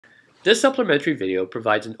This supplementary video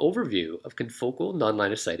provides an overview of confocal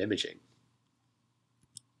non-line of sight imaging.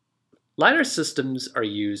 LiDAR systems are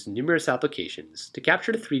used in numerous applications to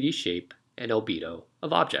capture the 3D shape and albedo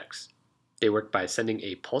of objects. They work by sending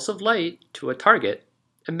a pulse of light to a target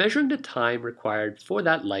and measuring the time required for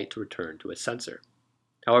that light to return to a sensor.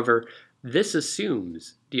 However, this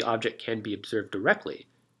assumes the object can be observed directly,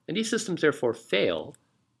 and these systems therefore fail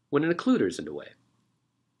when an occluder is in the way.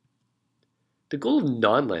 The goal of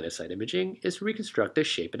non-line of sight imaging is to reconstruct the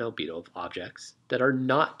shape and albedo of objects that are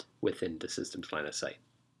not within the system's line of sight.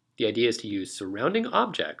 The idea is to use surrounding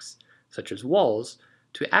objects, such as walls,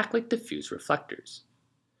 to act like diffuse reflectors.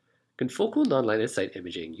 Confocal non-line of sight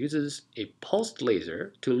imaging uses a pulsed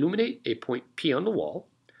laser to illuminate a point P on the wall,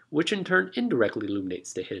 which in turn indirectly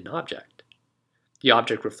illuminates the hidden object. The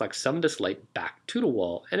object reflects some of this light back to the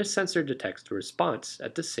wall, and a sensor detects the response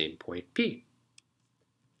at the same point P.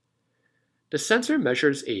 The sensor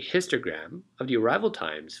measures a histogram of the arrival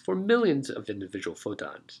times for millions of individual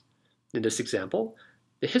photons. In this example,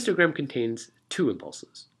 the histogram contains two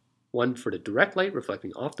impulses, one for the direct light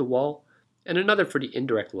reflecting off the wall, and another for the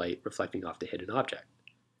indirect light reflecting off the hidden object.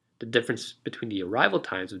 The difference between the arrival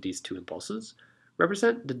times of these two impulses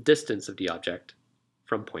represent the distance of the object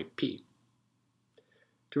from point P.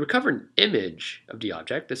 To recover an image of the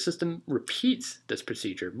object, the system repeats this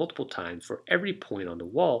procedure multiple times for every point on the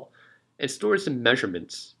wall and stores the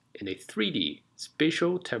measurements in a 3D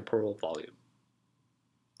spatio-temporal volume.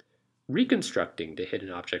 Reconstructing the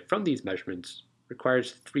hidden object from these measurements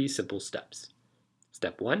requires three simple steps.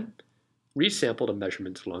 Step 1, resample the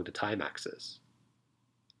measurements along the time axis.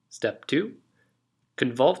 Step 2,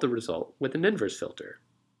 convolve the result with an inverse filter.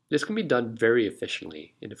 This can be done very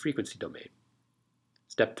efficiently in the frequency domain.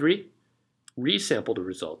 Step 3, resample the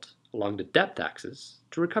result along the depth axis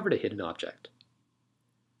to recover the hidden object.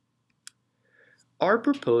 Our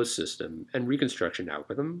proposed system and reconstruction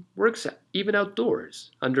algorithm works even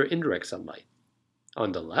outdoors under indirect sunlight.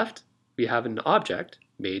 On the left, we have an object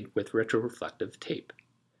made with retroreflective tape.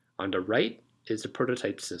 On the right is the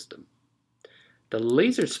prototype system. The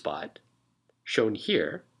laser spot, shown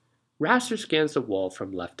here, raster scans the wall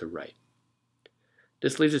from left to right.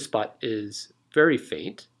 This laser spot is very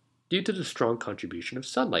faint due to the strong contribution of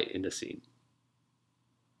sunlight in the scene.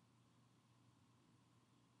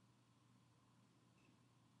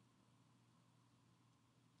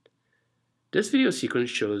 This video sequence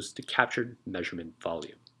shows the captured measurement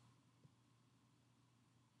volume.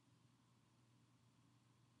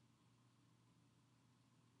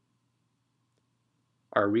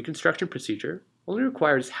 Our reconstruction procedure only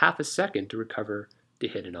requires half a second to recover the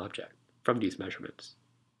hidden object from these measurements.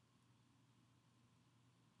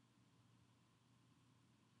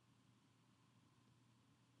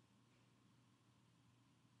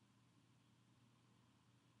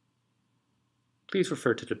 Please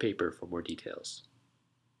refer to the paper for more details.